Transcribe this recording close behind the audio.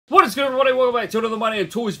What is good, everybody? Welcome back to another My Damn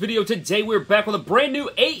Toys video. Today we're back with a brand new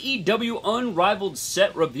AEW Unrivaled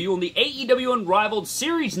set review on the AEW Unrivaled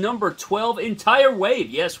Series number 12 entire wave.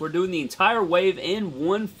 Yes, we're doing the entire wave in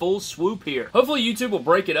one full swoop here. Hopefully YouTube will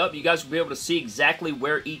break it up. You guys will be able to see exactly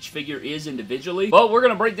where each figure is individually. But we're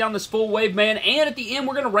going to break down this full wave, man. And at the end,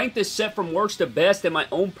 we're going to rank this set from worst to best in my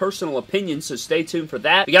own personal opinion. So stay tuned for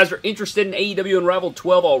that. If you guys are interested in AEW Unrivaled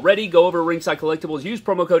 12 already, go over to Ringside Collectibles. Use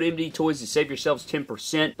promo code MDT Toys to save yourselves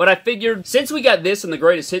 10%. But I figured, since we got this in the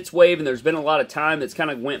Greatest Hits wave and there's been a lot of time that's kind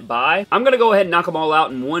of went by, I'm going to go ahead and knock them all out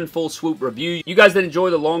in one full swoop review. You guys that enjoy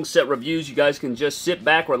the long set reviews, you guys can just sit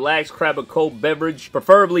back, relax, grab a cold beverage,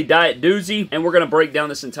 preferably Diet Doozy, and we're going to break down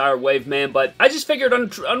this entire wave, man. But I just figured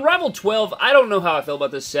Unrivaled 12, I don't know how I feel about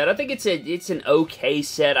this set. I think it's an okay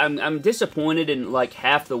set. I'm disappointed in like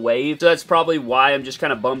half the wave, so that's probably why I'm just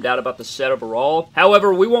kind of bummed out about the set overall.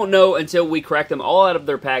 However, we won't know until we crack them all out of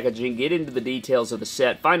their packaging, get into the details of the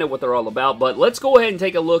set, find out what they're all about. But let's go ahead and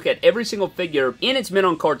take a look at every single figure in its mint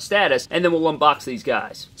on card status, and then we'll unbox these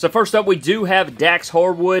guys. So first up, we do have Dax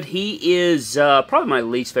Harwood. He is probably my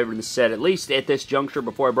least favorite in the set, at least at this juncture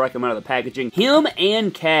before I break him out of the packaging. Him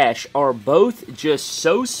and Cash are both just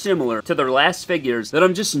so similar to their last figures that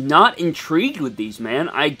I'm just not intrigued with these, man.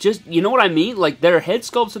 You know what I mean? Like, their head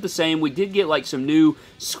sculpts are the same. We did get like some new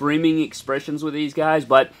screaming expressions with these guys,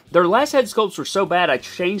 but their last head sculpts were so bad I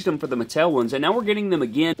changed them for the Mattel ones, and now we're getting them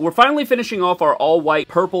again. We're finally finishing off our all-white,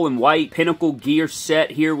 purple and white Pinnacle gear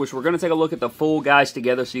set here, which we're going to take a look at the full guys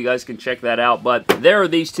together so you guys can check that out. But there are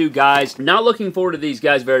these two guys. Not looking forward to these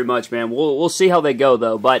guys very much, man. We'll see how they go,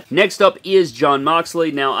 though. But next up is Jon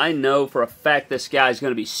Moxley. Now, I know for a fact this guy is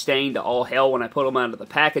going to be stained to all hell when I put him out of the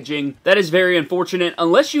packaging. That is very unfortunate.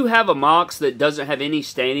 Unless you have a Mox that doesn't have any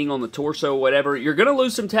staining on the torso or whatever, you're going to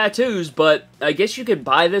lose some tattoos, but I guess you could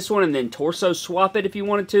buy this one and then torso swap it if you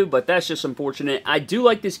wanted to, but that's just unfortunate. I do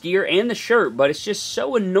like this gear and the shirt, but it's just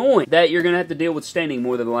so annoying that you're going to have to deal with staining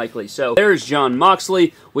more than likely. So there's Jon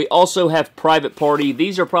Moxley. We also have Private Party.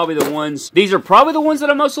 These are probably the ones that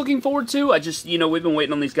I'm most looking forward to. We've been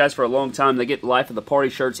waiting on these guys for a long time. They get Life of the Party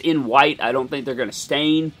shirts in white. I don't think they're going to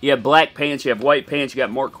stain. You have black pants, you have white pants, you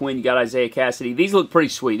got Mark Quen, you got Isaiah Kassidy. These look pretty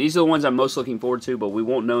sweet. These are the ones I'm most looking forward to, but we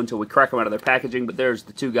won't know until we crack them out of their packaging. But there's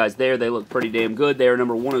the two guys there. They look pretty damn good. They are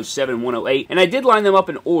number 107 and 108. And I did line them up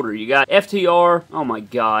in order. You got FTR. Oh my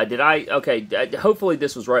god. Okay, hopefully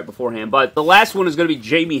this was right beforehand. But the last one is going to be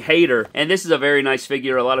Jamie Hayter. And this is a very nice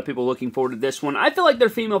figure. A lot of people looking forward to this one. I feel like their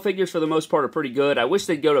female figures for the most part are pretty good. I wish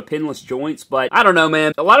they'd go to pinless joints, but I don't know,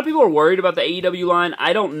 man. A lot of people are worried about the AEW line.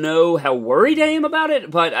 I don't know how worried I am about it,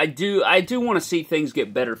 but I do want to see things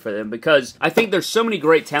get better for them because I think there's so many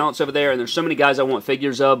great talents over there and there's so many guys I want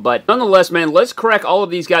figures of. But nonetheless, man, let's crack all of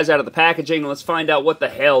these guys out of the packaging and let's find out what the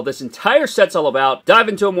hell this entire set's all about. Dive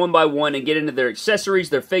into them one by one and get into their accessories,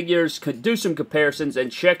 their figures, do some comparisons,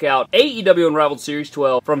 and check out AEW Unrivaled Series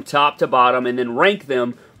 12 from top to bottom and then rank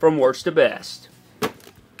them from worst to best.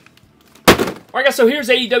 Alright guys, so here's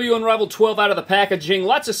AEW Unrivaled 12 out of the packaging.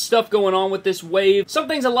 Lots of stuff going on with this wave. Some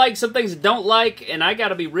things I like, some things I don't like, and I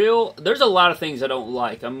gotta be real, there's a lot of things I don't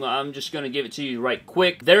like. I'm just gonna give it to you right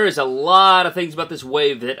quick. There is a lot of things about this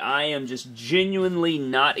wave that I am just genuinely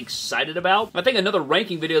not excited about. I think another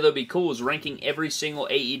ranking video that would be cool is ranking every single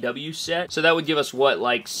AEW set. So that would give us, what,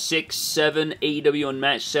 like 6, 7 AEW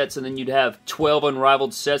Unmatched sets, and then you'd have 12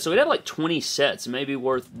 Unrivaled sets. So we'd have like 20 sets. Maybe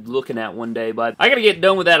worth looking at one day, but I gotta get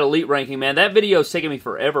done with that Elite ranking, man. That video is taking me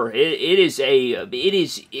forever. It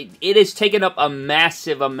has taken up a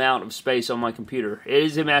massive amount of space on my computer. It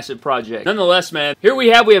is a massive project. Nonetheless, man, here we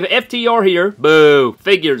have FTR here. Boo.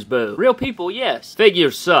 Figures, boo. Real people, yes.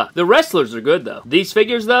 Figures suck. The wrestlers are good, though. These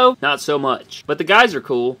figures, though, not so much. But the guys are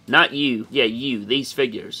cool. Not you. Yeah, you. These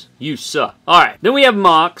figures. You suck. Alright. Then we have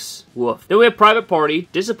Mox. Woof. Then we have Private Party.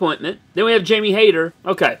 Disappointment. Then we have Jamie Hayter.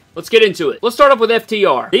 Okay, let's get into it. Let's start off with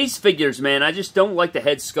FTR. These figures, man, I just don't like the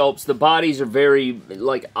head sculpts. The bodies are very,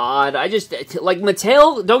 like, odd. Like,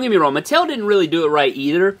 Mattel, don't get me wrong, Mattel didn't really do it right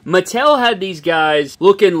either. Mattel had these guys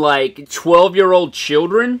looking like 12-year-old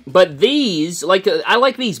children, but these, like, I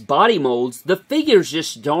like these body molds. The figures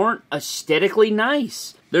just aren't aesthetically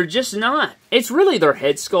nice. They're just not. It's really their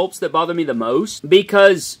head sculpts that bother me the most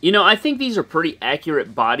because, you know, I think these are pretty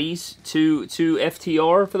accurate bodies to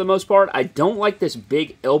FTR for the most part. I don't like this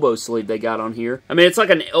big elbow sleeve they got on here. I mean, it's like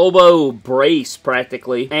an elbow brace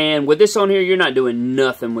practically. And with this on here, you're not doing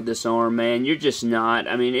nothing with this arm, man. You're just not.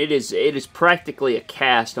 I mean, it is practically a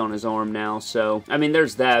cast on his arm now. So, I mean,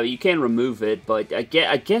 there's that. You can remove it, but I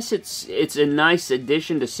guess it's a nice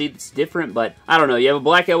addition to see that's different. But I don't know. You have a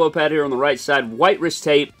black elbow pad here on the right side, white wrist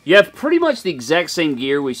tape. You have pretty much much the exact same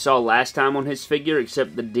gear we saw last time on his figure,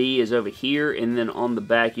 except the D is over here, and then on the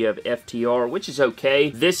back you have FTR, which is okay.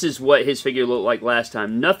 This is what his figure looked like last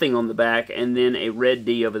time. Nothing on the back, and then a red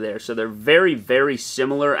D over there. So they're very, very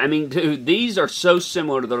similar. I mean, dude, these are so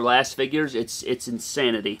similar to their last figures, it's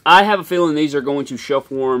insanity. I have a feeling these are going to shelf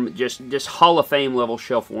warm, just Hall of Fame level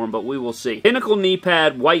shelf warm, but we will see. Pinnacle knee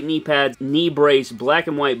pad, white knee pads, knee brace, black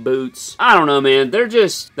and white boots. I don't know, man.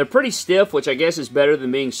 They're pretty stiff, which I guess is better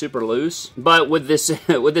than being super loose. But with this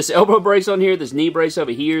with this elbow brace on here, this knee brace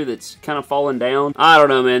over here that's kind of falling down, I don't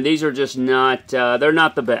know, man. These are just not, they're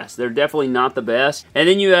not the best. They're definitely not the best. And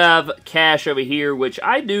then you have Cash over here, which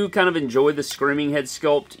I do kind of enjoy the Screaming head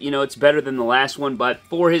sculpt. You know, it's better than the last one, but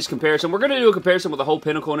for his comparison, we're going to do a comparison with the whole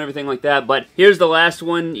Pinnacle and everything like that, but here's the last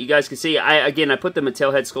one. You guys can see, I put the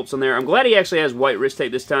Mattel head sculpts on there. I'm glad he actually has white wrist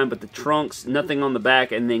tape this time, but the trunks, nothing on the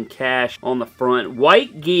back, and then Cash on the front.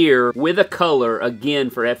 White gear with a color, again,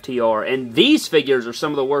 for FTR, and these figures are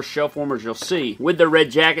some of the worst shelf warmers you'll see, with their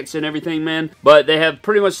red jackets and everything, man, but they have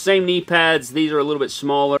pretty much the same knee pads. These are a little bit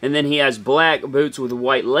smaller, and then he has black boots with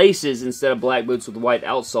white laces instead of black boots with white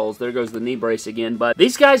outsoles. There goes the knee brace again, but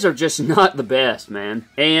these guys are just not the best, man.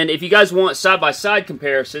 And if you guys want side-by-side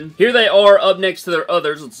comparison, here they are up next to their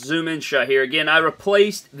others. Let's zoom in shot here. Again, I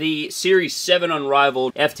replaced the Series 7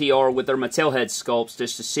 Unrivaled FTR with their Mattel head sculpts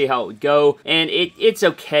just to see how it would go, and it's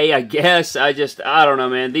okay, I guess. I don't know,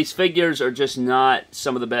 man. These figures are just not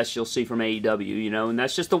some of the best you'll see from AEW, you know, and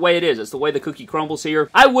that's just the way it is. That's the way the cookie crumbles here.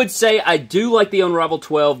 I would say I do like the Unrivaled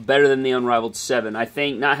 12 better than the Unrivaled 7. I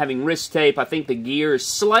think not having wrist tape, I think the gear is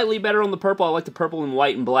slightly better on the purple. I like the purple and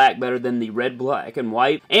white and black better than the red, black, and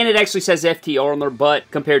white. And it actually says FTR on their butt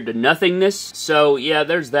compared to nothingness. So, yeah,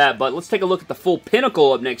 there's that. But let's take a look at the full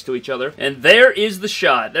Pinnacle up next to each other. And there is the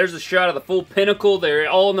shot. There's the shot of the full Pinnacle. They're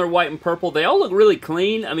all in their white and purple. They all look really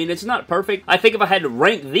clean. I mean, it's not perfect. I think if I had to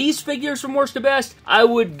rank these figures from worst to best, I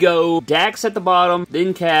would go Dax at the bottom,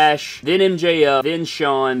 then Cash, then MJF, then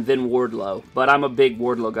Shawn, then Wardlow. But I'm a big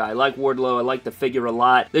Wardlow guy. I like Wardlow. I like the figure a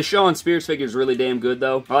lot. The Shawn Spears figure is really damn good,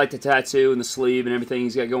 though. I like the tattoo and the sleeve and everything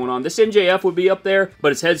he's got going on. This MJF would be up there,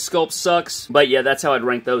 but his head sculpt sucks. But yeah, that's how I'd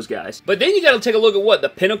rank those guys. But then you gotta take a look at what? The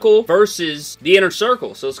Pinnacle versus the Inner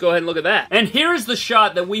Circle. So let's go ahead and look at that. And here's the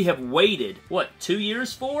shot that we have waited, what, 2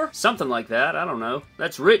 years for? Something like that. I don't know.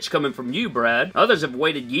 That's rich coming from you, Brad. Others have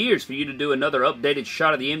waited years for you to do another updated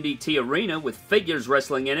shot of the MDT arena with figures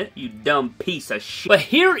wrestling in it, you dumb piece of shit. But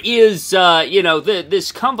here is, you know,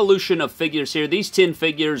 this convolution of figures here. These 10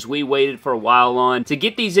 figures we waited for a while on. To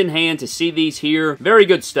get these in hand, to see these here, very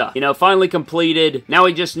good stuff. You know, finally completed. Now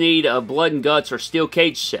we just need a Blood and Guts or Steel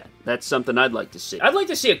Cage set. That's something I'd like to see. I'd like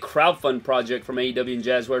to see a crowdfund project from AEW and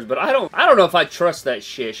Jazwares, but I don't know if I trust that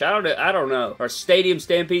shish. I don't know. Or Stadium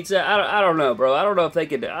Stampede set. I don't know, bro. I don't know if they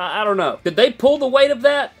could. I don't know. Could they pull the weight of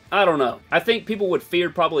that? I don't know. I think people would fear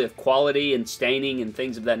probably of quality and staining and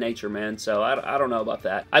things of that nature, man. So I don't know about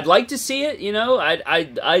that. I'd like to see it, you know.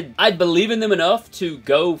 I'd believe in them enough to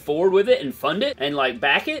go forward with it and fund it and like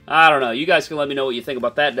back it. I don't know. You guys can let me know what you think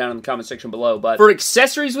about that down in the comment section below. But for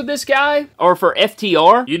accessories with this guy or for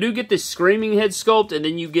FTR, you do get this Screaming head sculpt and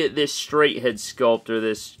then you get this straight head sculpt or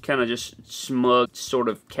this kind of just smug sort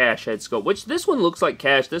of Cash head sculpt, which this one looks like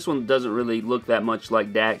Cash. This one doesn't really look that much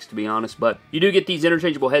like Dax, to be honest. But you do get these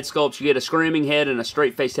interchangeable head sculpts. You get a Screaming head and a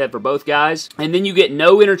straight-faced head for both guys. And then you get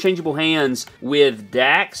no interchangeable hands with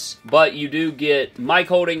Dax, but you do get mic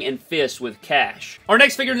holding and fist with Cash. Our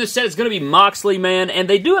next figure in this set is going to be Moxley, man, and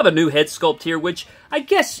they do have a new head sculpt here, which I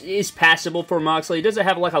guess is passable for Moxley. It doesn't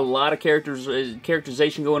have like a lot of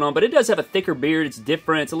characterization going on, but it does have a thicker beard. It's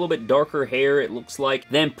different. It's a little bit darker hair, it looks like,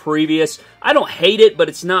 than previous. I don't hate it, but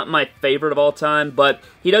it's not my favorite of all time. But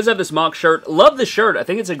he does have this mock shirt. Love the shirt. I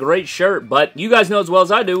think it's a great shirt, but you guys know as well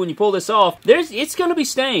as I do, when you pull this off, it's going to be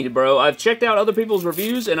stained, bro. I've checked out other people's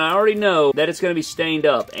reviews, and I already know that it's going to be stained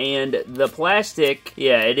up. And the plastic,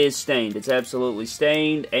 yeah, it is stained. It's absolutely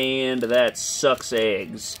stained, and that sucks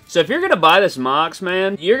eggs. So if you're going to buy this Mox,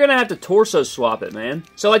 man, you're gonna have to torso swap it, man.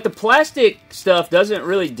 So like the plastic stuff doesn't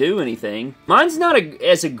really do anything. Mine's not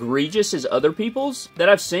as egregious as other people's that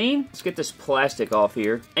I've seen. Let's get this plastic off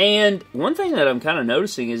here. And one thing that I'm kind of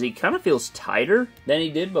noticing is he kind of feels tighter than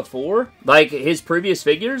he did before, like his previous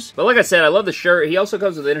figures. But like I said, I love the shirt. He also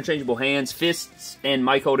comes with interchangeable hands, fists and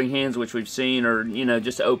mic holding hands, which we've seen, or, you know,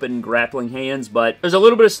 just open grappling hands. But there's a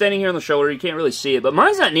little bit of staining here on the shoulder. You can't really see it, but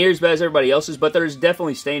mine's not near as bad as everybody else's, but there's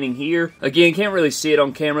definitely staining here. Again, can't really see it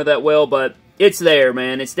on camera that well, but it's there,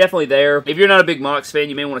 man. It's definitely there. If you're not a big Mox fan,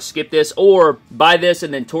 you may want to skip this or buy this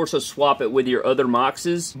and then torso swap it with your other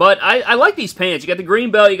Moxes. But I like these pants. You got the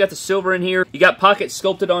green belt, you got the silver in here, you got pockets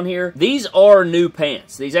sculpted on here. These are new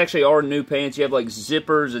pants. These actually are new pants. You have like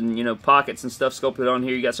zippers and, you know, pockets and stuff sculpted on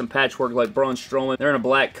here. You got some patchwork like Braun Strowman. They're in a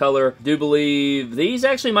black color. Do believe these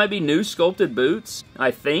actually might be new sculpted boots,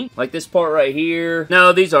 I think. Like this part right here.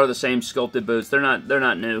 No, these are the same sculpted boots. They're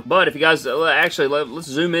not new. But if you guys, actually, let's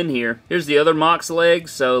zoom in here. Here's the other Mox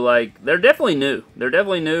legs. So, like, they're definitely new. They're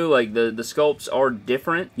definitely new. Like, the sculpts are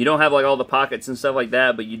different. You don't have, like, all the pockets and stuff like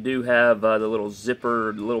that, but you do have the little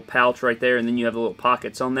zipper, the little pouch right there, and then you have the little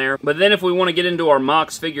pockets on there. But then if we want to get into our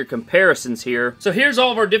Mox figure comparisons here. So here's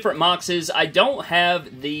all of our different Moxes. I don't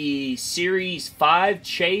have the Series 5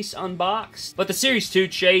 Chase unboxed, but the Series 2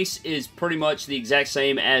 Chase is pretty much the exact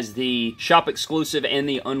same as the shop exclusive and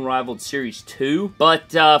the Unrivaled Series 2.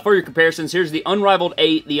 But for your comparisons, here's the Unrivaled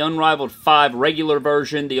 8, the Unrivaled 5 regular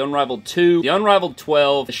version, the Unrivaled 2, the Unrivaled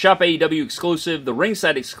 12, the Shop AEW exclusive, the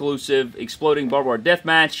Ringside exclusive, Exploding Barbed Wire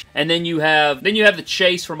Deathmatch, and then you have the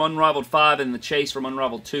Chase from Unrivaled 5 and the Chase from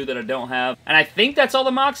Unrivaled 2 that I don't have. And I think that's all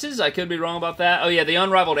the Moxes. I could be wrong about that. Oh yeah, the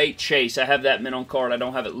Unrivaled 8 Chase. I have that mint on card. I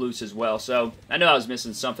don't have it loose as well, so I know I was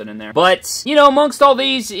missing something in there. But, you know, amongst all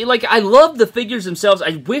these, like, I love the figures themselves.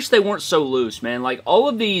 I wish they weren't so loose, man. Like, all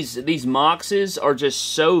of these Moxes are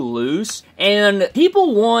just so loose, and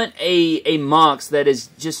people want a Mox that is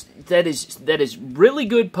just that is really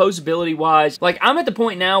good posability wise. Like, I'm at the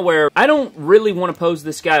point now where I don't really want to pose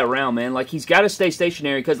this guy around, man. Like, he's got to stay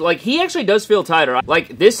stationary because, like, he actually does feel tighter.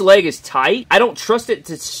 Like, this leg is tight. I don't trust it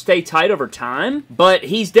to stay tight over time, but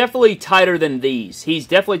he's definitely tighter than these. He's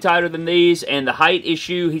definitely tighter than these, and the height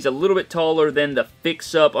issue, he's a little bit taller than the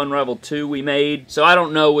fix-up Unrivaled 2 we made, so I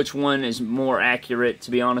don't know which one is more accurate,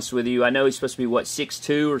 to be honest with you. I know he's supposed to be, what,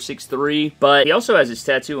 6'2" or 6'3", but he also has his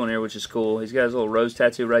tattoo on here, which is cool. He's got his little rose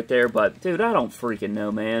tattoo right there, but, dude, I don't freaking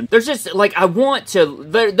know, man. There's just, like, I want to...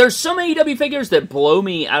 There's some AEW figures that blow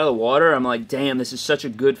me out of the water. I'm like, damn, this is such a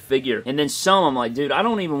good figure. And then some, I'm like, dude, I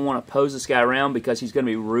don't even want to pose this guy around because he's going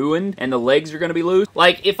to be ruined and the legs are going to be loose.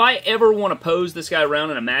 Like, if I ever want to pose this guy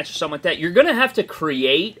around in a match or something like that, you're going to have to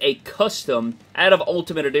create a custom out of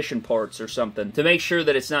Ultimate Edition parts or something to make sure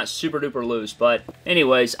that it's not super duper loose. But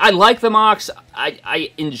anyways, I like the Mox.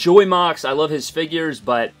 I enjoy Mox. I love his figures,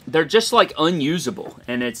 but they're just like unusable,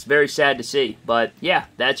 and it's very sad to see. But yeah,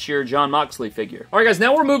 that's your Jon Moxley figure. Alright guys,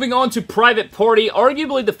 now we're moving on to Private Party.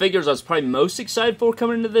 Arguably the figures I was probably most excited for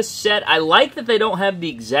coming into this set. I like that they don't have the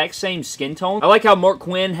exact same skin tone. I like how Mark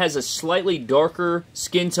Quen has a slightly darker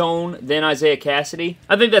skin tone than Isaiah Kassidy.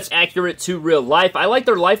 I think that's accurate to real life. I like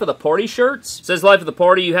their Life of the Party shirts. It says Life of the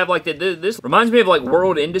Party. You have like this reminds me of like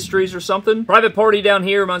World Industries or something. Private Party down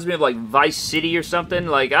here reminds me of like Vice City or something.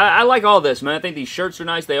 Like, I like all this, man. I think these shirts are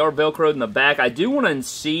nice. They are Velcroed in the back. I do want to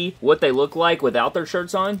see what they look like without their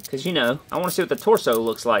shirts on, because, you know, I want to see what the torso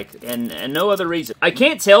looks like, and no other reason. I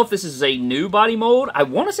can't tell if this is a new body mold. I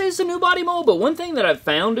want to say it's a new body mold, but one thing that I've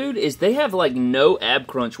found, dude, is they have, like, no ab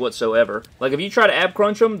crunch whatsoever. Like, if you try to ab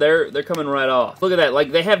crunch them, they're coming right off. Look at that.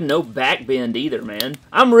 Like, they have no back bend either, man.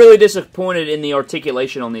 I'm really disappointed in the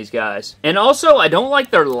articulation on these guys. And also, I don't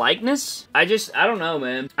like their likeness. I don't know,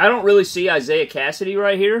 man. I don't really see Isaiah Kassidy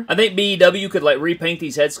right here. I think BEW could, like, repaint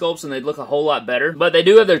these head sculpts and they'd look a whole lot better. But they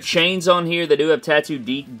do have their chains on here. They do have tattoo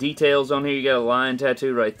details on here. You got a lion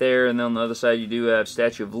tattoo right there, and then on the other side you do have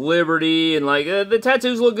Statue of Liberty, and like the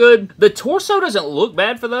tattoos look good. The torso doesn't look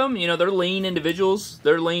bad for them. You know, they're lean individuals.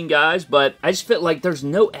 They're lean guys, but I just feel like there's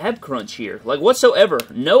no ab crunch here. Like, whatsoever.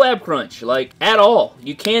 No ab crunch. Like, at all.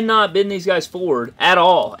 You cannot bend these guys forward at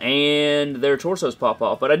all, and their torsos pop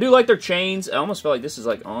off. But I do like their chains. I almost feel like this is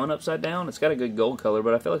like on upside down. It's got a good gold color,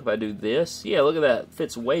 but I feel like if I do this, yeah, look at that. It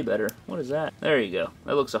fits way better. What is that? There you go.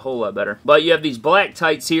 That looks a whole lot better. But you have these black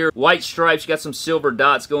tights here, white stripes, you got some silver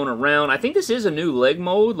dots going around. I think this is a new leg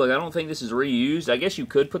mold. Like, I don't think this is reused. I guess you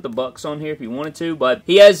could put the bucks on here if you wanted to, but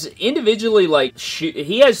he has individually, like,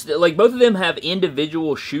 both of them have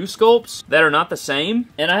individual shoe sculpts that are not the same,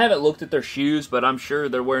 and I haven't looked at their shoes, but I'm sure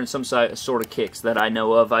they're wearing some sort of kicks that I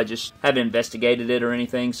know of. I just haven't investigated it or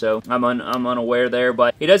anything, so I'm unaware there,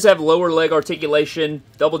 but he does have lower leg articulation,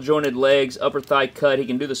 double jointed legs, upper thigh cut. He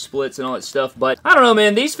can do the splits and all that stuff, but I don't know,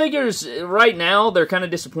 man. These figures right now, they're kind of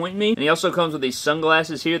disappointing me. And he also comes with these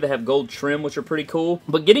sunglasses here that have gold trim, which are pretty cool.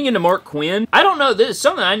 But getting into Mark Quen, I don't know,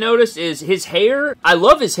 something I noticed is his hair. I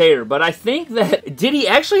love his hair, but I think that did he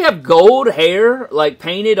actually have gold hair, like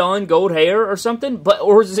painted on gold hair or something?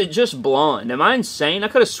 Or is it just blonde? Am I insane? I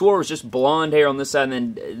could have swore it was just blonde hair on this side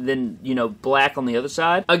and then you know, black on the other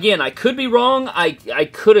side. Again, I could be wrong. I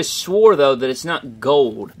could have swore, though, that it's not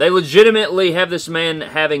gold. They legitimately have this man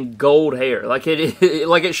having gold hair. Like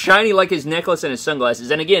it's shiny like his necklace and his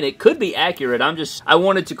sunglasses. And again, it could be accurate. I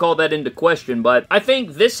wanted to call that into question, but I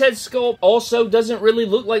think this head sculpt also doesn't really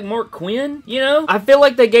look like Mark Quen, you know? I feel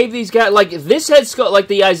like they gave these guys, like, this head sculpt, like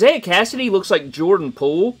the Isaiah Kassidy looks like Jordan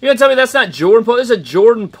Poole. You're gonna tell me that's not Jordan Poole? This is a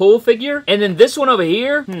Jordan Poole figure? And then this one over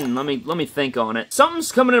here, let me think on it.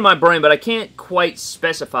 Something's coming in my brain, but I can't quite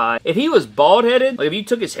specify. If he was bald-headed, like if you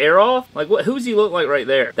took his hair off, like who's he look like right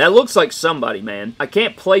there? That looks like somebody, man. I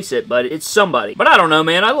can't place it, but it's somebody. But I don't know,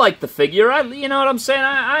 man. I like the figure. You know what I'm saying?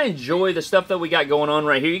 I enjoy the stuff that we got going on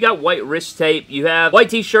right here. You got white wrist tape. You have white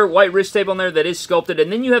t-shirt, white wrist tape on there that is sculpted,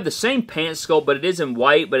 and then you have the same pants sculpt, but it is in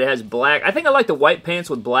white, but it has black. I think I like the white pants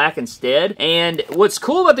with black instead. And what's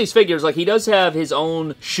cool about these figures, like he does have his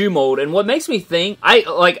own shoe mold, and what makes me think,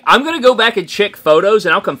 I'm gonna go back and check photos,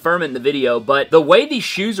 and I'll confirm it in the video, but the way these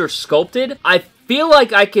shoes are sculpted, I feel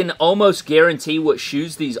like I can almost guarantee what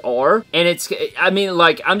shoes these are, and I mean,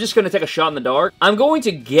 like, I'm just going to take a shot in the dark. I'm going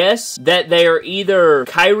to guess that they are either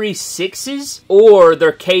Kyrie 6s or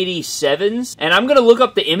they're KD 7s, and I'm going to look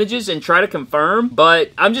up the images and try to confirm,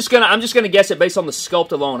 but I'm just going to guess it based on the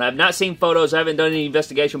sculpt alone. I've not seen photos, I haven't done any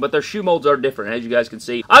investigation, but their shoe molds are different, as you guys can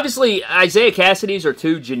see. Obviously, Isaiah Kassidy's are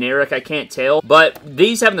too generic, I can't tell, but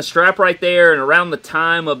these having the strap right there and around the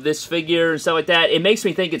time of this figure and stuff like that, it makes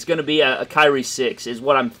me think it's going to be a Kyrie 6 is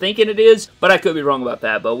what I'm thinking it is, but I could be wrong about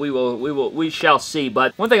that, but we shall see.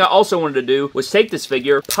 But one thing I also wanted to do was take this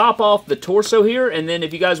figure, pop off the torso here, and then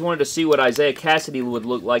if you guys wanted to see what Isaiah Kassidy would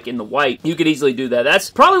look like in the white, you could easily do that. That's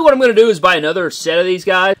probably what I'm going to do, is buy another set of these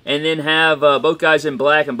guys, and then have both guys in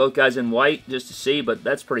black and both guys in white, just to see, but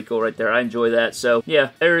that's pretty cool right there. I enjoy that. So, yeah,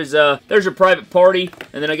 there's your private party,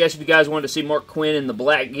 and then I guess if you guys wanted to see Mark Quen in the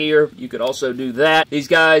black gear, you could also do that. These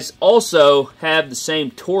guys also have the same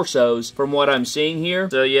torsos from what I'm seeing here.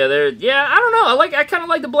 So yeah, I don't know. I kind of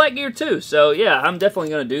like the black gear too. So yeah, I'm definitely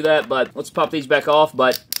going to do that, but let's pop these back off.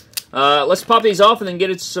 But let's pop these off and then get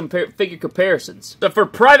into some figure comparisons. So for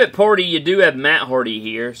Private Party, you do have Matt Hardy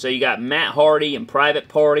here. So you got Matt Hardy and Private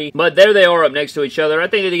Party. But there they are up next to each other. I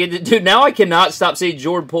think they get to, dude, now I cannot stop seeing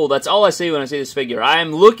Jordan Poole. That's all I see when I see this figure. I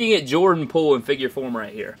am looking at Jordan Poole in figure form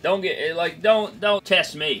right here. Don't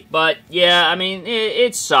test me. But yeah, I mean,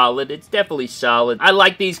 it's solid. It's definitely solid. I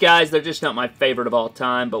like these guys. They're just not my favorite of all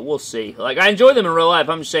time, but we'll see. Like, I enjoy them in real life.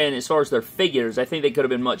 I'm just saying, as far as their figures, I think they could have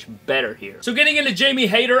been much better here. So getting into Jamie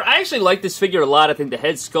Hayter, I actually like this figure a lot. I think the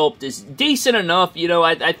head sculpt is decent enough. You know,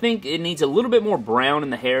 I think it needs a little bit more brown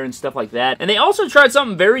in the hair and stuff like that. And they also tried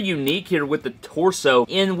something very unique here with the torso,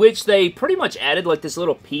 in which they pretty much added like this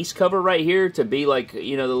little piece cover right here to be like,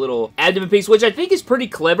 you know, the little abdomen piece, which I think is pretty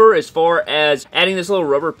clever as far as adding this little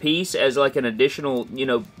rubber piece as like an additional, you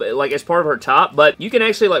know, like as part of her top. But you can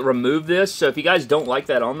actually like remove this, so if you guys don't like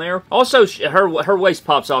that on there. Also, her waist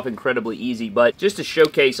pops off incredibly easy, but just to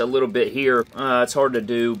showcase a little bit here, it's hard to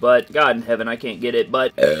do, but God in heaven, I can't get it.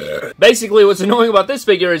 But basically what's annoying about this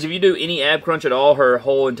figure is if you do any ab crunch at all, her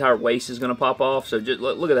whole entire waist is going to pop off. So just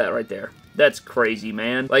look at that right there. That's crazy,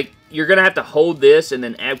 man. Like, you're going to have to hold this and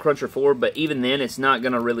then ab crunch her forward, but even then, it's not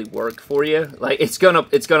going to really work for you. Like, it's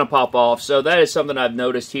gonna pop off. So that is something I've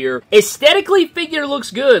noticed here. Aesthetically, figure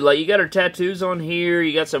looks good. Like, you got her tattoos on here.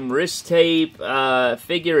 You got some wrist tape.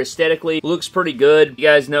 Figure aesthetically looks pretty good. You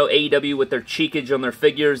guys know AEW with their cheekage on their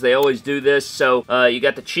figures. They always do this. So, you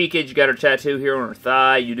got the cheekage. You got her tattoo here on her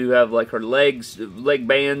thigh. You do have, like, her leg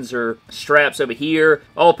bands or straps over here.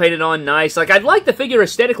 All painted on nice. Like, I like the figure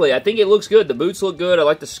aesthetically. I think it looks good. The boots look good. I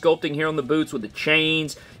like the sculpting here on the boots with the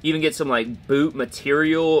chains. You even get some like boot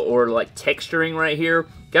material or like texturing right here.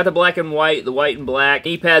 Got the black and white, the white and black.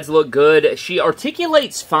 Knee pads look good. She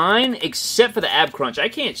articulates fine, except for the ab crunch. I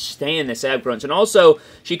can't stand this ab crunch. And also,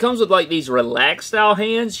 she comes with like these relaxed style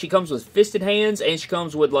hands. She comes with fisted hands, and she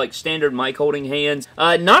comes with like standard mic holding hands.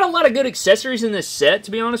 Not a lot of good accessories in this set,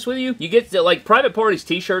 to be honest with you. You get the, like, Private Party's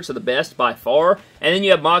t-shirts are the best by far. And then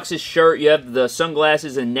you have Mox's shirt, you have the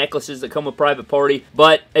sunglasses and necklaces that come with Private Party.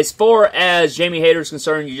 But as far as Jamie Hayter is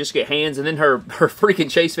concerned, you just get hands, and then her freaking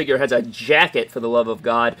chase figure has a jacket, for the love of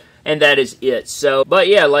God. And that is it. So, but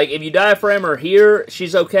yeah, like, if you diaphragm her here,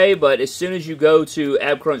 she's okay, but as soon as you go to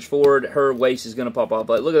ab crunch forward, her waist is going to pop off.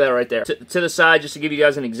 But look at that right there. To the side, just to give you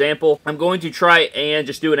guys an example, I'm going to try and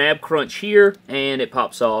just do an ab crunch here, and it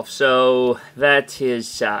pops off. So, that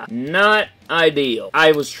is not ideal.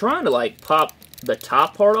 I was trying to, like, pop the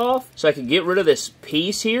top part off so I can get rid of this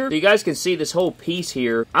piece here. So you guys can see this whole piece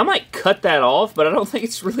here. I might cut that off, but I don't think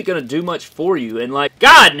it's really going to do much for you. And like,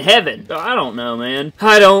 God in heaven, I don't know, man.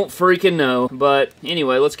 I don't freaking know. But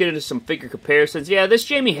anyway, let's get into some figure comparisons. Yeah, this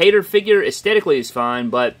Jamie Hayter figure aesthetically is fine,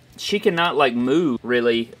 but she cannot like move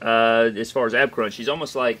really as far as ab crunch. She's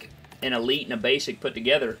almost like an elite and a basic put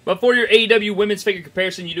together. But for your AEW women's figure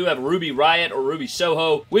comparison, you do have Ruby Riott or Ruby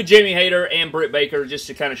Soho with Jamie Hayter and Britt Baker just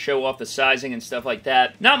to kind of show off the sizing and stuff like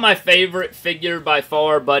that. Not my favorite figure by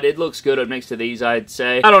far, but it looks good up next to these, I'd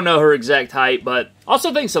say. I don't know her exact height, but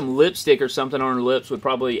also think some lipstick or something on her lips would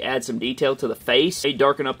probably add some detail to the face. Maybe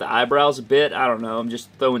darken up the eyebrows a bit. I don't know. I'm just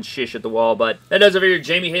throwing shish at the wall, but that does it for your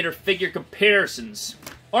Jamie Hayter figure comparisons.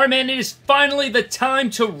 Alright, man, it is finally the time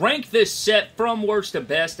to rank this set from worst to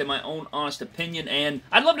best in my own honest opinion, and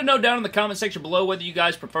I'd love to know down in the comment section below whether you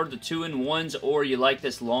guys prefer the 2-in-1s or you like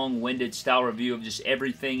this long-winded style review of just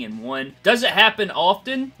everything in one. Does it happen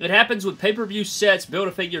often? It happens with pay-per-view sets,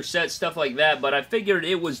 Build-A-Figure sets, stuff like that, but I figured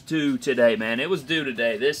it was due today, man. It was due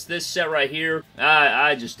today. This set right here,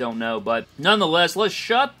 I just don't know, but nonetheless, let's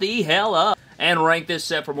shut the hell up and rank this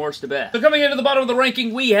set from worst to best. So coming into the bottom of the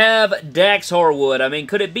ranking, we have Dax Harwood. I mean,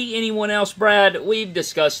 could it be anyone else, Brad? We've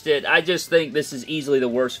discussed it. I just think this is easily the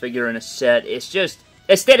worst figure in a set. It's just,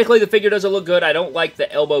 aesthetically, the figure doesn't look good. I don't like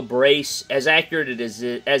the elbow brace, as accurate as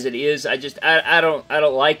it is. I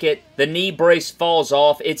don't like it. The knee brace falls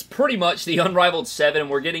off. It's pretty much the Unrivaled 7.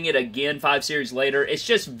 We're getting it again 5 series later. It's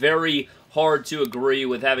just very hard to agree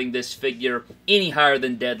with having this figure any higher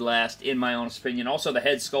than dead last, in my honest opinion. Also, the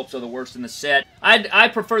head sculpts are the worst in the set. I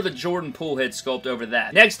prefer the Jordan Poole head sculpt over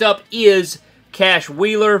that. Next up is Cash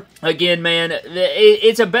Wheeler. Again, man,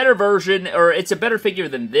 it's a better version, or it's a better figure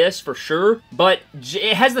than this, for sure, but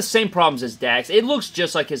it has the same problems as Dax. It looks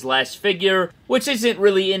just like his last figure, which isn't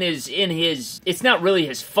really it's not really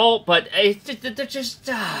his fault, but they're just,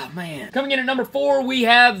 man. Coming in at number 4, we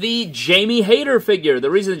have the Jamie Hayter figure. The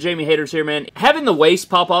reason the Jamie Hayter's here, man, having the waist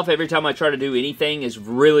pop off every time I try to do anything is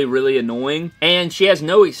really, really annoying, and she has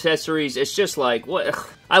no accessories. It's just like, what?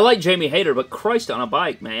 I like Jamie Hayter, but Christ on a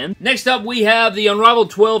bike, man. Next up, we have the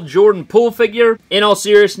Unrivaled 12 Jordan Poole figure. In all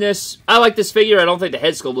seriousness, I like this figure. I don't think the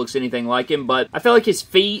head sculpt looks anything like him, but I feel like his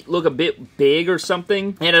feet look a bit big or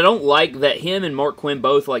something, and I don't like that him and Mark Quen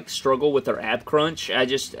both, like, struggle with their ab crunch. I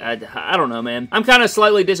don't know, man. I'm kind of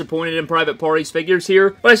slightly disappointed in Private Party's figures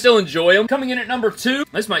here, but I still enjoy them. Coming in at number 2,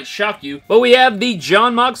 this might shock you, but we have the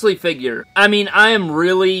Jon Moxley figure. I mean, I'm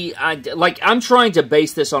trying to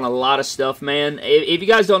base this on a lot of stuff, man. If you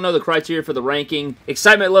guys don't know the criteria for the ranking,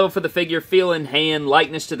 excitement level for the figure, feel in hand,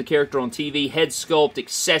 likeness to the character on TV, head sculpt,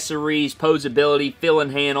 accessories, posability, feel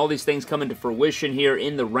in hand, all these things come into fruition here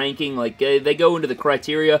in the ranking. Like, they go into the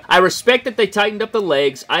criteria. I respect that they tightened up the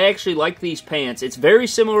legs. I actually like these pants. It's very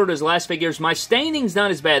similar to his last figures. My staining's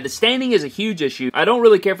not as bad. The staining is a huge issue. I don't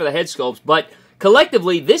really care for the head sculpts, but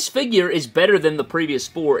collectively, this figure is better than the previous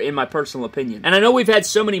 4, in my personal opinion. And I know we've had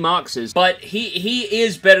so many Moxes, but he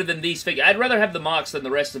is better than these figures. I'd rather have the Mox than the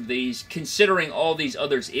rest of these, considering all these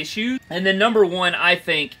others' issues. And then number 1, I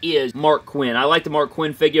think, is Mark Quen. I like the Mark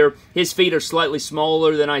Quen figure. His feet are slightly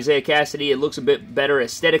smaller than Isaiah Kassidy. It looks a bit better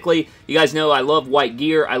aesthetically. You guys know I love white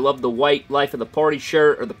gear. I love the white Life of the Party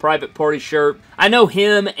shirt, or the Private Party shirt. I know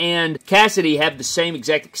him and Kassidy have the same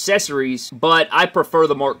exact accessories, but I prefer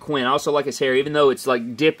the Mark Quen. I also like his hair, even though it's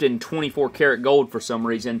like dipped in 24 karat gold for some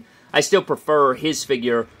reason. I still prefer his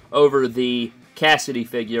figure over the Kassidy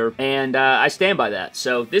figure, and I stand by that.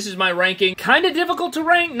 So this is my ranking. Kind of difficult to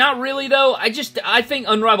rank, not really though. I think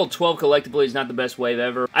Unrivaled 12 collectively is not the best wave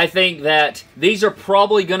ever. I think that these are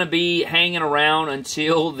probably going to be hanging around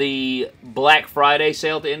until the Black Friday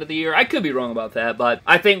sale at the end of the year. I could be wrong about that, but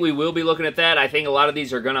I think we will be looking at that. I think a lot of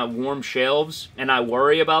these are going to warm shelves, and I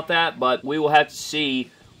worry about that, but we will have to see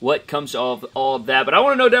what comes of all of that. But I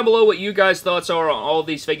want to know down below what you guys' thoughts are on all of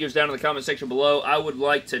these figures down in the comment section below. I would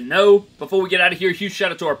like to know. Before we get out of here, huge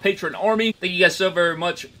shout out to our patron army. Thank you guys so very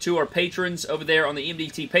much to our patrons over there on the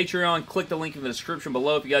MDT Patreon. Click the link in the description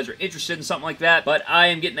below if you guys are interested in something like that. But I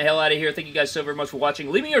am getting the hell out of here. Thank you guys so very much for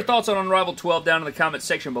watching. Leave me your thoughts on Unrivaled 12 down in the comment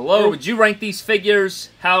section below. Would you rank these figures?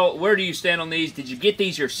 Where do you stand on these? Did you get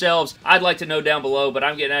these yourselves? I'd like to know down below, but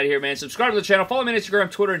I'm getting out of here, man. Subscribe to the channel. Follow me on Instagram,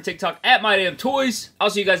 Twitter, and TikTok at My Damn Toys. I'll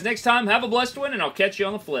see you guys next time. Have a blessed one, and I'll catch you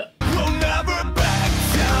on the flip.